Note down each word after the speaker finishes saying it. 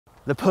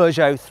the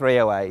Peugeot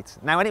 308.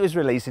 Now, when it was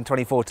released in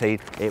 2014,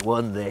 it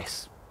won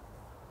this.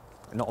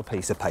 Not a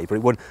piece of paper,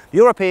 it won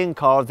European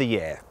Car of the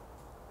Year.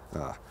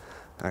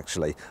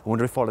 Actually, I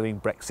wonder if following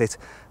Brexit,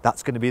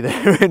 that's going to be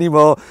there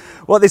anymore.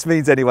 What this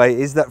means anyway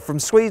is that from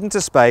Sweden to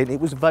Spain,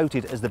 it was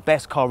voted as the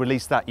best car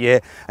released that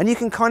year. And you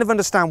can kind of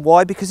understand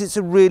why, because it's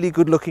a really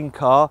good looking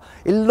car.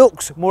 It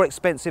looks more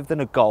expensive than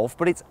a Golf,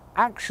 but it's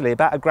actually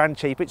about £1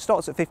 cheaper. It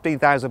starts at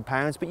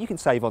 £15,000, but you can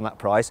save on that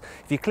price.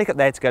 If you click up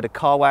there to go to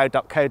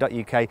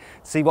carwow.co.uk,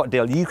 see what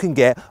deal you can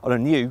get on a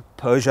new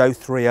Peugeot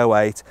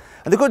 308.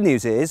 And the good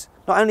news is,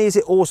 not only is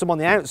it awesome on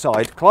the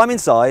outside, climb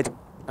inside,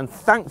 and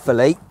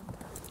thankfully,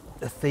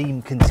 the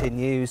theme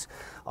continues.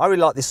 I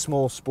really like this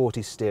small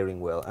sporty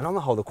steering wheel, and on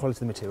the whole the quality of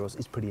the materials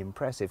is pretty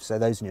impressive. So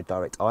those in your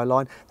direct eye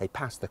line, they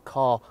pass the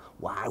car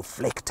wow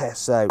flick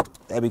test. So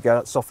there we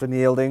go, soft and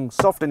yielding,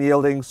 soft and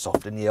yielding,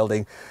 soft and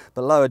yielding.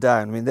 But lower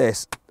down, I mean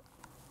this,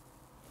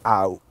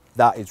 ow,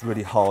 that is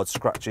really hard,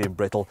 scratchy and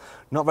brittle.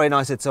 Not very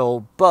nice at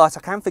all, but I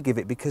can forgive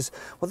it because,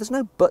 well, there's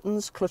no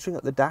buttons cluttering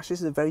up the dash.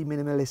 This is a very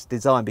minimalist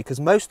design because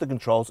most of the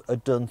controls are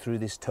done through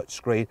this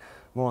touchscreen.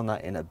 More on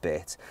that in a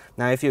bit.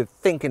 Now, if you're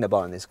thinking of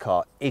buying this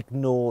car,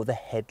 ignore the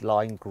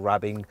headline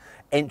grabbing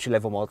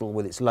entry-level model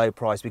with its low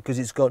price because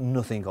it's got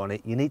nothing on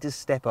it. You need to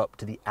step up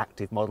to the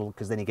active model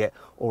because then you get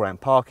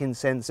all-round parking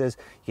sensors,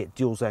 you get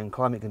dual zone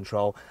climate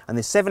control, and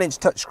this 7-inch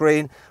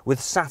touchscreen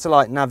with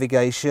satellite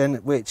navigation,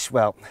 which,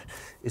 well,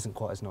 isn't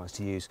quite as nice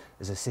to use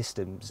as the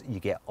systems you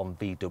get on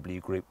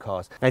VW Group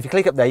cars. Now, if you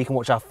click up there, you can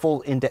watch our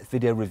full in-depth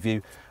video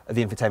review of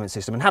the infotainment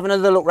system and have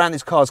another look around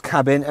this car's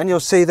cabin, and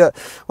you'll see that,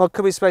 well,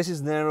 cubby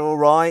spaces there are all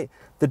right.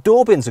 The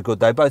door bins are good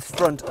though, both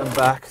front and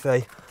back.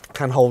 They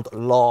can hold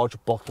large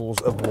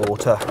bottles of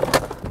water.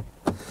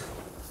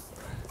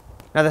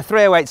 Now, the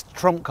 308's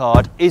trump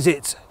card is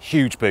its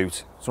huge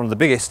boot. It's one of the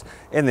biggest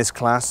in this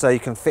class, so you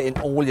can fit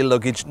in all your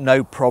luggage,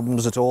 no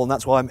problems at all, and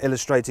that's why I'm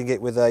illustrating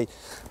it with a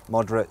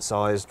moderate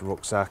sized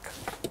rucksack.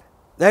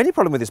 The only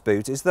problem with this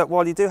boot is that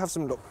while you do have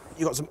some, look,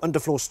 you've got some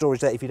underfloor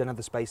storage there if you don't have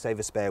the space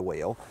saver spare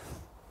wheel,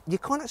 you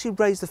can't actually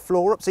raise the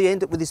floor up, so you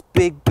end up with this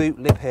big boot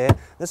lip here.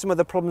 There's some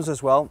other problems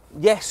as well.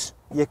 Yes,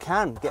 you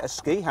can get a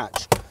ski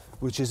hatch,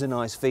 which is a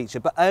nice feature,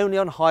 but only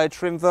on higher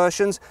trim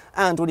versions.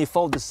 And when you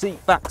fold the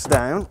seat backs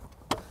down,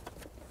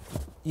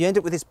 you end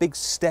up with this big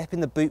step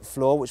in the boot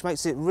floor, which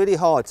makes it really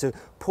hard to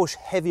push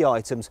heavy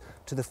items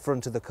to the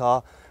front of the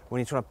car when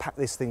you're trying to pack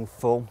this thing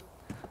full.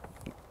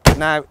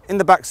 Now, in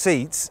the back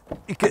seats,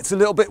 it gets a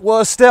little bit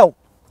worse still.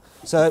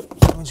 So,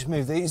 let me just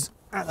move these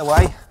out of the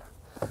way.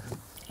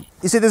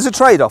 You see, there's a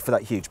trade-off for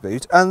that huge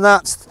boot, and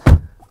that's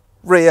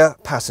rear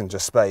passenger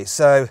space.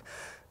 So,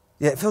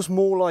 yeah, it feels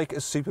more like a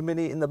Super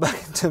Mini in the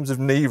back in terms of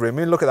knee room.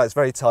 I mean, look at that, it's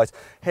very tight.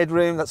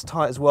 Headroom, that's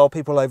tight as well.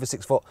 People over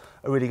 6 foot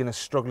are really going to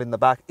struggle in the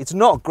back. It's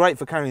not great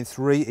for carrying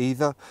 3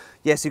 either.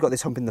 Yes, you've got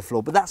this hump in the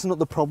floor, but that's not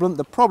the problem.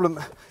 The problem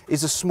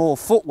is the small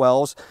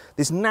footwells,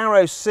 this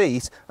narrow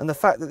seat, and the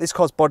fact that this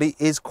car's body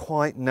is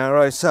quite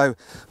narrow. So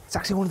it's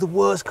actually one of the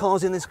worst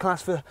cars in this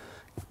class for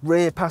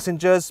rear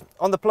passengers.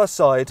 On the plus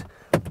side,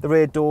 the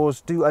rear doors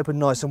do open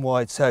nice and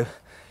wide, so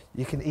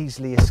you can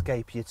easily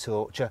escape your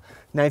torture.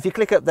 Now, if you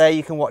click up there,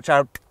 you can watch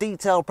our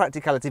detailed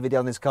practicality video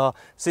on this car,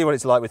 see what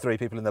it's like with 3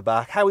 people in the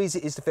back, how easy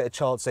it is to fit a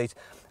child seat,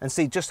 and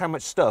see just how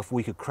much stuff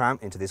we could cram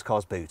into this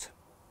car's boot.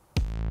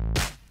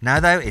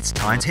 Now though, it's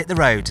time to hit the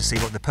road to see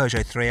what the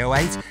Peugeot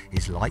 308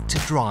 is like to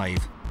drive.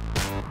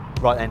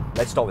 Right then,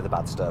 let's start with the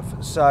bad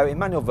stuff. So in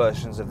manual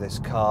versions of this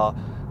car,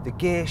 the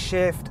gear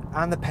shift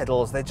and the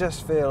pedals, they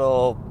just feel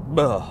all,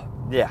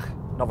 yeah,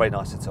 not very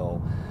nice at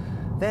all.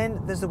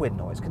 Then there's the wind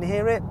noise. Can you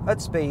hear it? At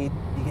speed,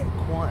 you get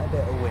quite a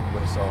bit of wind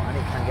whistle, and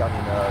it can get on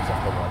your nerves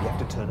after a while. You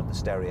have to turn up the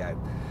stereo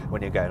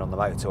when you're going on the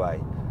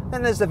motorway.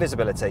 Then there's the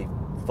visibility.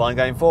 Fine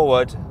going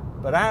forward,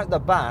 but out the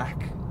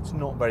back, it's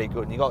not very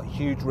good. And you've got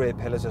huge rear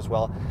pillars as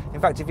well. In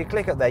fact, if you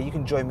click up there, you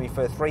can join me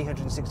for a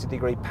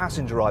 360-degree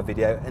passenger eye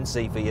video and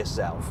see for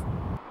yourself.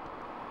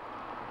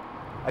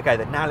 Okay,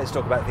 then now let's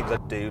talk about the things I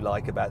do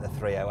like about the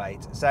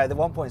 308. So the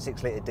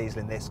 1.6 litre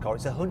diesel in this car,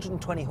 it's a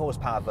 120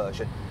 horsepower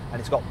version, and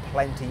it's got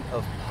plenty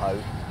of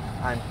power.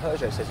 And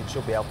Peugeot says it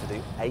should be able to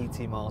do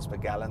 80 miles per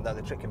gallon, though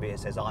the trick computer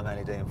says I'm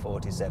only doing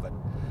 47.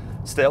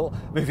 Still,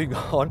 moving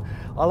on,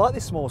 I like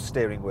this small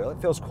steering wheel.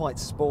 It feels quite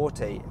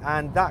sporty,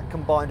 and that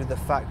combined with the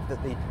fact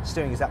that the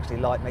steering is actually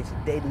light makes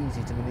it dead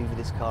easy to manoeuvre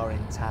this car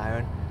in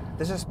town.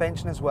 The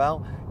suspension as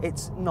well,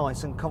 it's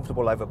nice and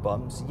comfortable over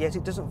bumps, yet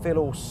it doesn't feel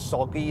all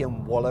soggy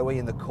and wallowy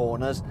in the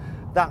corners.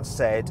 That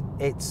said,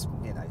 it's,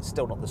 you know, it's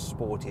still not the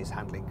sportiest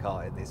handling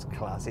car in this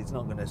class. It's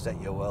not going to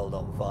set your world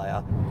on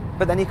fire.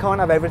 But then you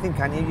can't have everything,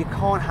 can you? You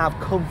can't have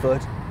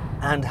comfort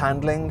and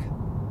handling.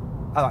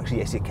 Oh, actually,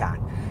 yes, you can.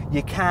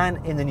 You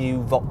can in the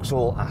new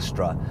Vauxhall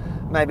Astra.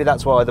 Maybe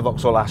that's why the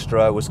Vauxhall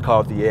Astra was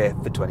Car of the Year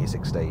for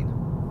 2016.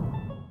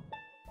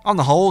 On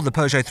the whole, the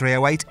Peugeot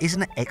 308 is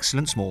an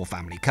excellent small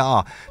family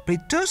car, but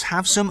it does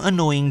have some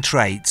annoying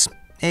traits.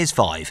 Here's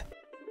 5.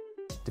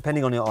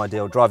 Depending on your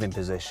ideal driving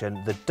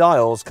position, the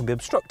dials can be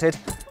obstructed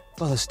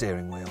by the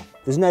steering wheel.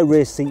 There's no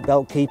rear seat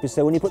belt keeper,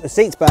 so when you put the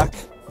seats back,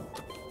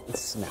 it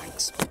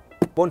snags.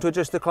 Want to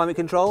adjust the climate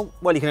control?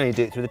 Well, you can only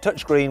do it through the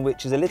touchscreen,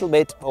 which is a little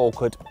bit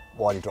awkward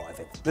while you're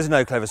driving. There's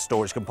no clever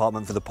storage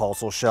compartment for the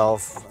parcel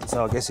shelf,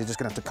 so I guess you're just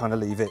going to have to kind of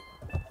leave it,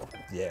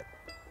 yeah,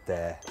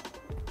 there.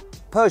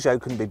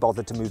 Peugeot couldn't be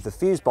bothered to move the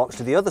fuse box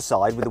to the other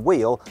side with a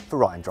wheel for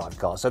right and drive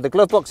cars, so the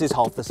glove box is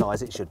half the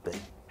size it should be.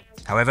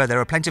 However, there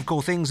are plenty of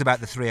cool things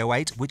about the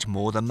 308 which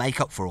more than make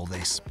up for all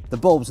this. The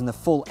bulbs and the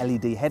full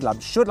LED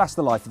headlamps should last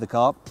the life of the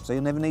car, so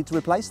you'll never need to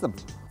replace them.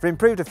 For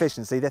improved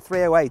efficiency, the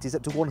 308 is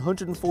up to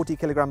 140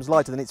 kilograms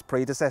lighter than its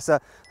predecessor.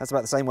 That's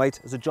about the same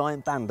weight as a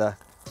giant Banda.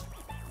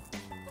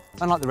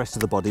 Unlike the rest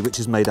of the body, which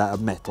is made out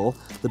of metal,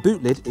 the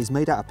boot lid is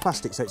made out of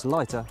plastic, so it's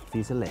lighter for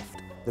you to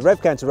lift. The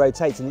rev counter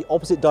rotates in the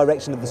opposite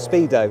direction of the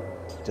speedo,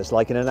 just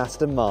like in an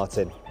Aston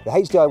Martin. The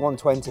HDI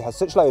 120 has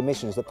such low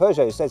emissions that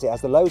Peugeot says it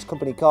has the lowest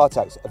company car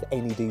tax of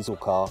any diesel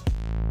car.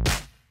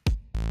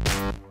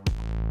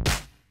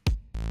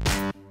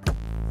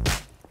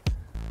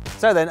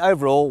 So then,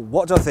 overall,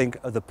 what do I think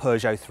of the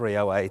Peugeot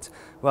 308?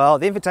 Well,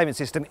 the infotainment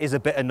system is a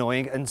bit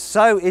annoying, and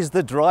so is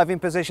the driving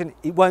position.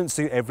 It won't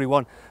suit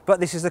everyone, but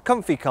this is a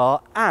comfy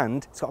car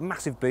and it's got a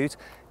massive boot.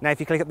 Now,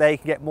 if you click up there, you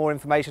can get more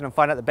information and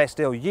find out the best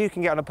deal you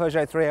can get on a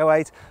Peugeot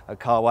 308 at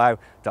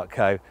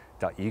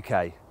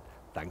carwow.co.uk.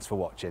 Thanks for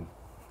watching.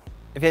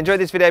 If you enjoyed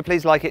this video,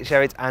 please like it,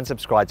 share it and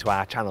subscribe to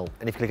our channel.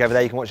 And if you click over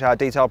there, you can watch our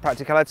detailed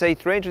practicality,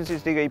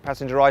 360-degree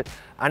passenger ride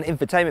and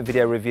infotainment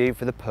video review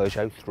for the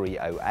Peugeot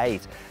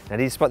 308. Now,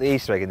 did you spot the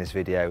Easter egg in this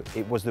video?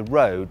 It was the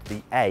road,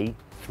 the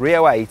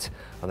A308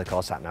 on the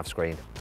car sat nav screen.